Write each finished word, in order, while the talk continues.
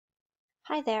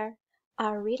Hi there.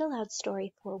 Our Read Aloud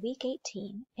story for week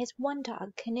 18 is One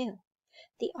Dog Canoe.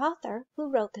 The author who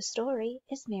wrote the story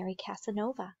is Mary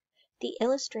Casanova. The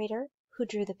illustrator who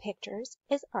drew the pictures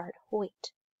is Art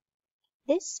Hoyt.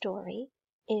 This story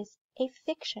is a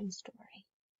fiction story.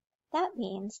 That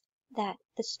means that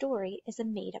the story is a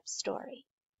made-up story.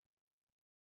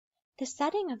 The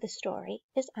setting of the story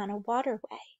is on a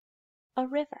waterway, a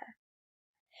river.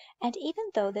 And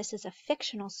even though this is a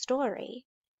fictional story,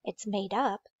 it's made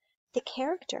up, the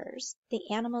characters,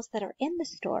 the animals that are in the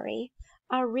story,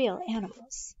 are real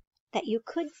animals that you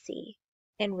could see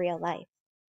in real life.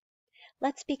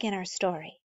 Let's begin our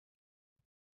story.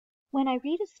 When I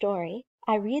read a story,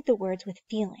 I read the words with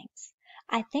feelings.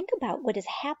 I think about what is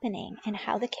happening and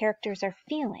how the characters are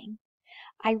feeling.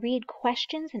 I read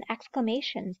questions and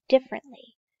exclamations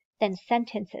differently than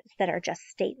sentences that are just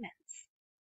statements.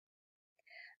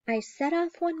 I set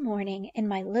off one morning in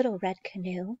my little red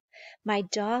canoe. My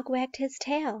dog wagged his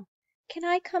tail. Can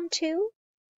I come too?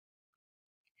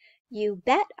 You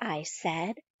bet, I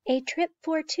said. A trip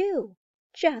for two.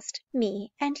 Just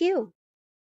me and you.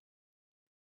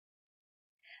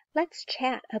 Let's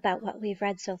chat about what we've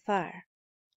read so far.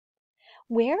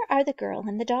 Where are the girl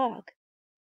and the dog?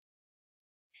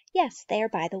 Yes, they are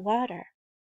by the water.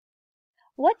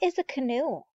 What is a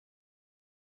canoe?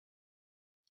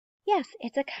 Yes,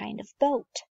 it's a kind of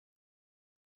boat.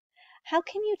 How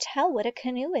can you tell what a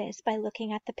canoe is by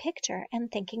looking at the picture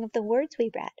and thinking of the words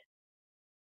we read?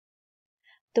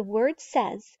 The word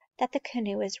says that the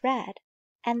canoe is red,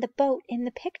 and the boat in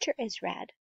the picture is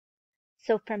red.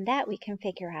 So from that we can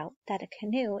figure out that a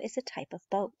canoe is a type of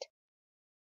boat.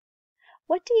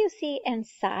 What do you see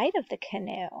inside of the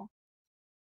canoe?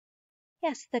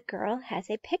 Yes, the girl has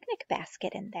a picnic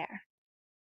basket in there.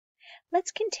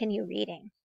 Let's continue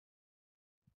reading.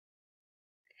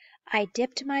 I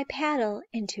dipped my paddle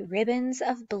into ribbons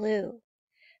of blue.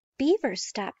 Beaver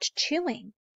stopped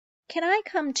chewing. Can I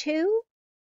come too?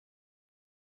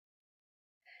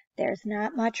 There's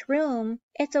not much room.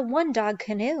 It's a one-dog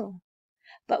canoe.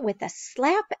 But with a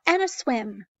slap and a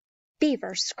swim,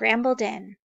 Beaver scrambled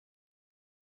in.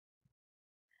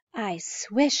 I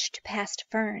swished past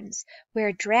ferns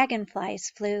where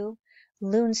dragonflies flew.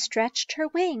 Loon stretched her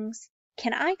wings.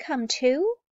 Can I come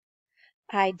too?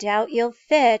 I doubt you'll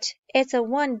fit. It's a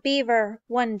one beaver,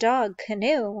 one dog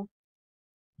canoe.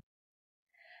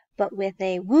 But with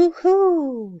a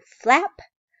woo-hoo flap,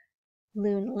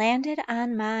 Loon landed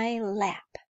on my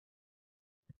lap.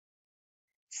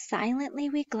 Silently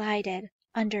we glided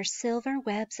under silver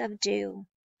webs of dew.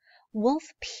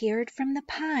 Wolf peered from the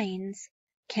pines.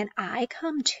 Can I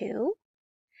come too?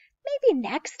 Maybe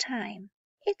next time.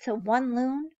 It's a one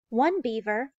loon, one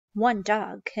beaver, one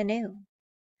dog canoe.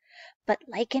 But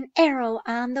like an arrow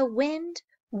on the wind,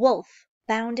 Wolf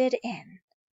bounded in.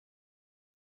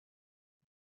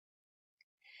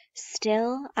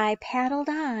 Still I paddled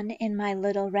on in my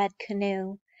little red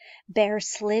canoe. Bear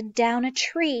slid down a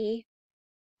tree.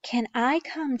 Can I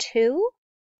come too?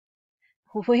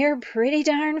 We're pretty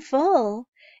darn full.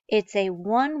 It's a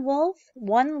one wolf,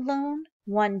 one loon,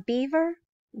 one beaver,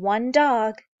 one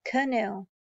dog canoe.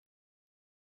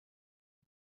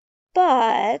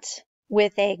 But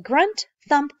with a grunt,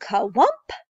 thump,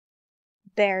 ka-wump,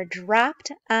 Bear dropped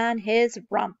on his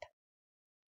rump.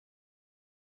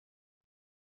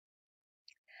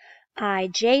 I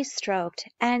J-stroked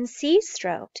and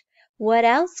C-stroked. What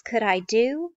else could I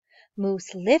do?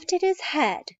 Moose lifted his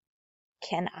head.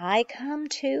 Can I come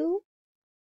too?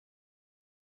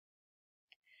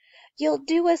 You'll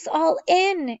do us all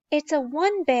in. It's a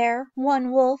one bear,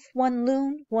 one wolf, one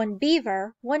loon, one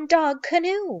beaver, one dog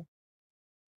canoe.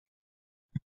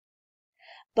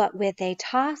 But with a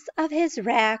toss of his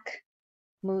rack,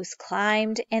 Moose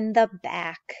climbed in the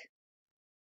back.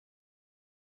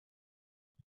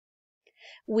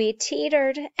 We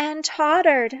teetered and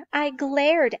tottered. I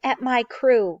glared at my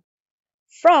crew.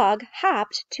 Frog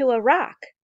hopped to a rock.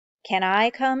 Can I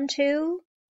come too?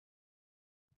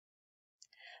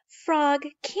 Frog,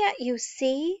 can't you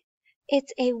see?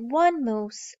 It's a one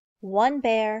moose, one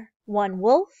bear, one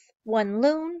wolf, one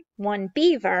loon, one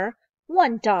beaver,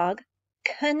 one dog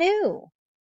canoe.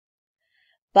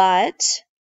 But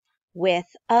with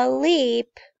a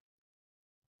leap,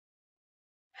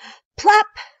 plop,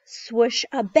 swoosh,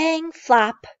 a bang,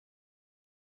 flop,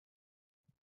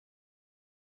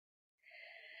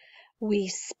 we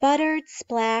sputtered,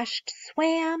 splashed,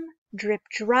 swam,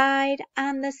 drip-dried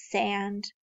on the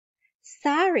sand.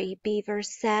 Sorry, Beaver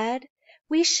said,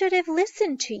 we should have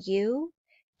listened to you.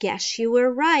 Guess you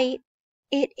were right.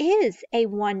 It is a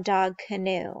one-dog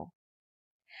canoe.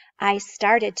 I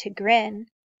started to grin.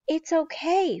 It's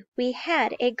okay, we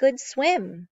had a good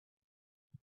swim.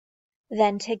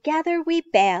 Then together we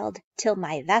bailed till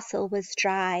my vessel was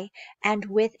dry, and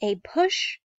with a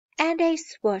push and a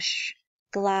swoosh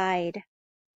glide,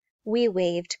 we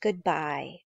waved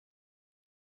good-bye.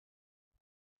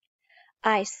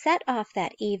 I set off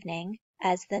that evening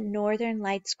as the northern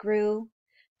lights grew,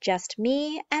 just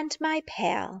me and my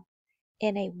pail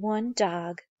in a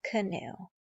one-dog canoe.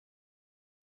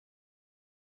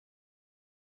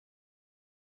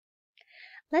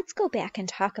 Let's go back and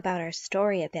talk about our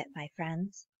story a bit, my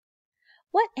friends.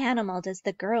 What animal does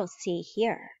the girl see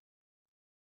here?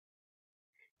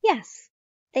 Yes,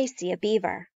 they see a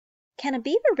beaver. Can a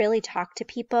beaver really talk to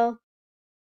people?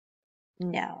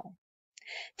 No.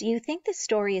 Do you think the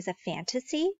story is a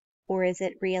fantasy or is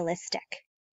it realistic?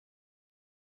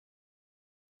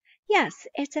 Yes,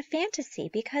 it's a fantasy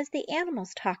because the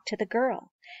animals talk to the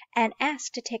girl and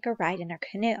ask to take a ride in her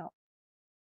canoe.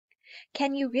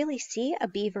 Can you really see a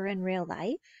beaver in real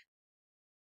life?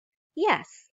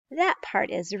 Yes, that part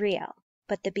is real,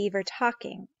 but the beaver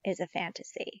talking is a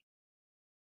fantasy.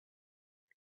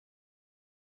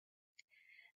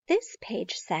 This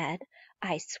page said,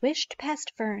 I swished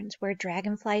past ferns where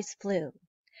dragonflies flew.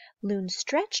 Loon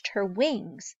stretched her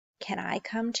wings. Can I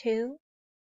come too?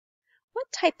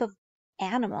 What type of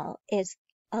animal is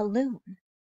a loon?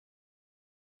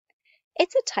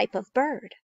 It's a type of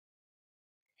bird.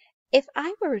 If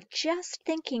I were just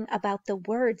thinking about the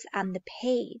words on the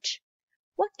page,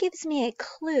 what gives me a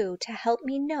clue to help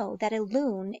me know that a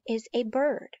loon is a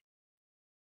bird?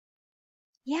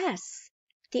 Yes,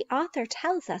 the author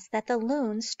tells us that the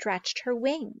loon stretched her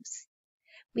wings.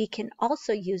 We can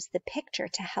also use the picture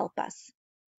to help us.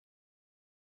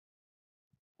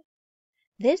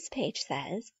 This page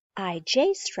says, I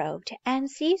J-stroked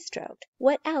and C-stroked.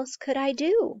 What else could I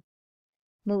do?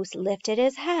 Moose lifted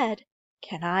his head.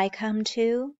 Can I come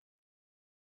too?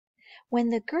 When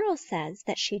the girl says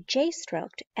that she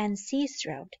J-stroked and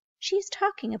C-stroked, she's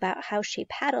talking about how she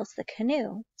paddles the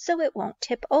canoe so it won't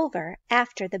tip over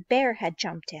after the bear had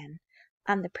jumped in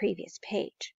on the previous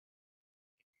page.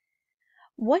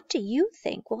 What do you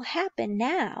think will happen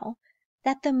now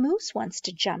that the moose wants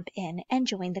to jump in and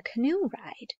join the canoe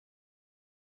ride?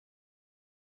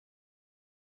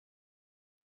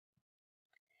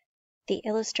 The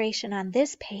illustration on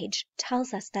this page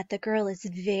tells us that the girl is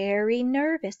very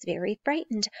nervous, very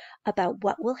frightened about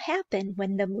what will happen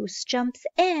when the moose jumps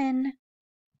in.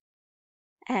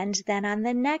 And then on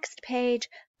the next page,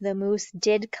 the moose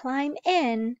did climb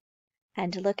in,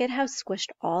 and look at how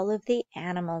squished all of the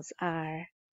animals are.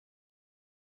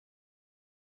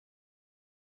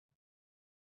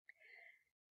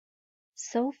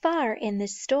 So far in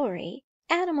this story,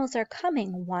 animals are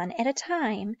coming one at a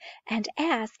time and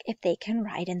ask if they can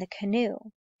ride in the canoe.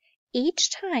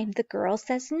 Each time the girl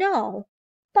says no,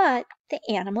 but the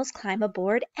animals climb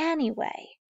aboard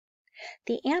anyway.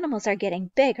 The animals are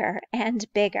getting bigger and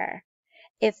bigger.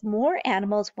 If more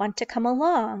animals want to come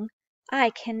along, I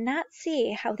cannot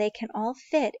see how they can all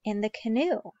fit in the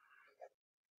canoe.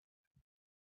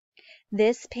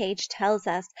 This page tells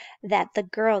us that the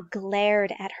girl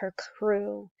glared at her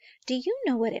crew. Do you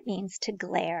know what it means to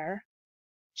glare?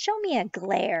 Show me a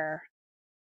glare.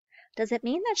 Does it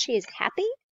mean that she is happy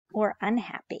or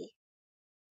unhappy?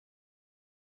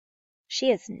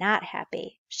 She is not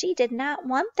happy. She did not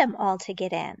want them all to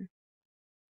get in.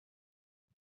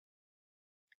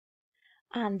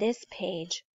 On this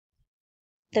page,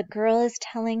 the girl is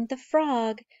telling the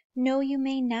frog, no, you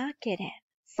may not get in.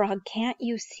 Frog, can't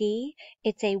you see?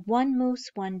 It's a one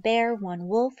moose, one bear, one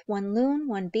wolf, one loon,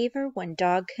 one beaver, one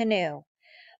dog canoe.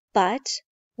 But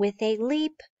with a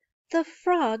leap, the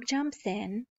frog jumps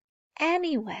in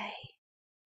anyway.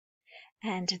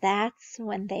 And that's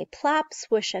when they plop,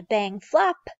 swish a bang,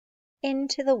 flop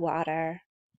into the water.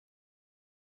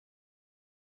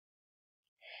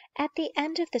 At the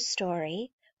end of the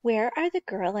story, where are the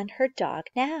girl and her dog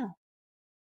now?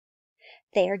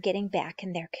 They are getting back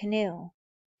in their canoe.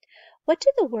 What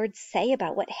do the words say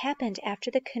about what happened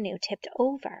after the canoe tipped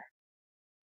over?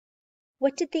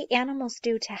 What did the animals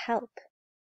do to help?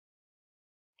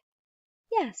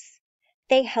 Yes,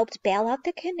 they helped bail out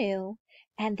the canoe,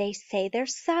 and they say they're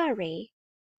sorry.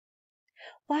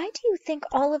 Why do you think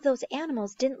all of those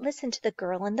animals didn't listen to the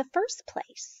girl in the first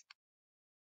place?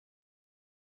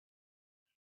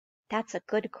 That's a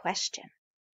good question.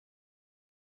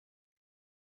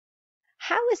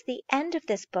 How is the end of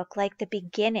this book like the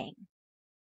beginning?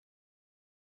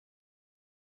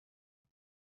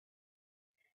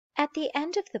 At the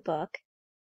end of the book,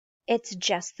 it's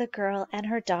just the girl and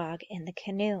her dog in the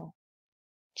canoe,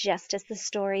 just as the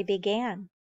story began.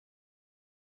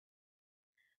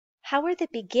 How are the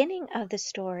beginning of the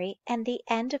story and the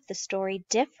end of the story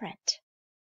different?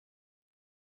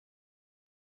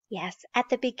 Yes, at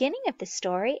the beginning of the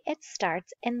story, it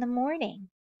starts in the morning,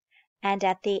 and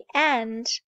at the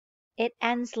end, it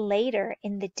ends later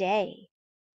in the day.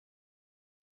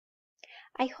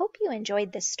 I hope you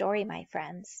enjoyed this story, my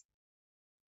friends.